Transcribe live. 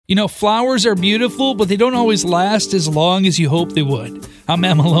You know, flowers are beautiful, but they don't always last as long as you hope they would. I'm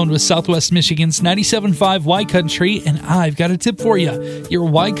Matt Malone with Southwest Michigan's 97.5 Y Country, and I've got a tip for you. Your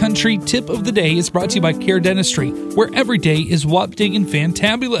Y Country tip of the day is brought to you by Care Dentistry, where every day is whopping and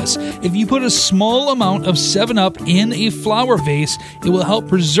fantabulous. If you put a small amount of 7-Up in a flower vase, it will help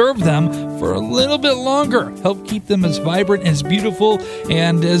preserve them for a little bit longer, help keep them as vibrant, as beautiful,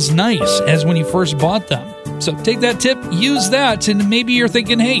 and as nice as when you first bought them. So take that tip, use that, and maybe you're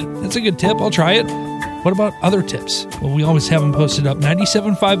thinking, hey, that's a good tip, I'll try it. What about other tips? Well, we always have them posted up,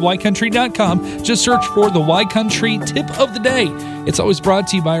 975ycountry.com. Just search for the Y Country Tip of the Day. It's always brought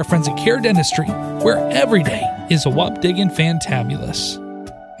to you by our friends at Care Dentistry, where every day is a whoop diggin' fantabulous.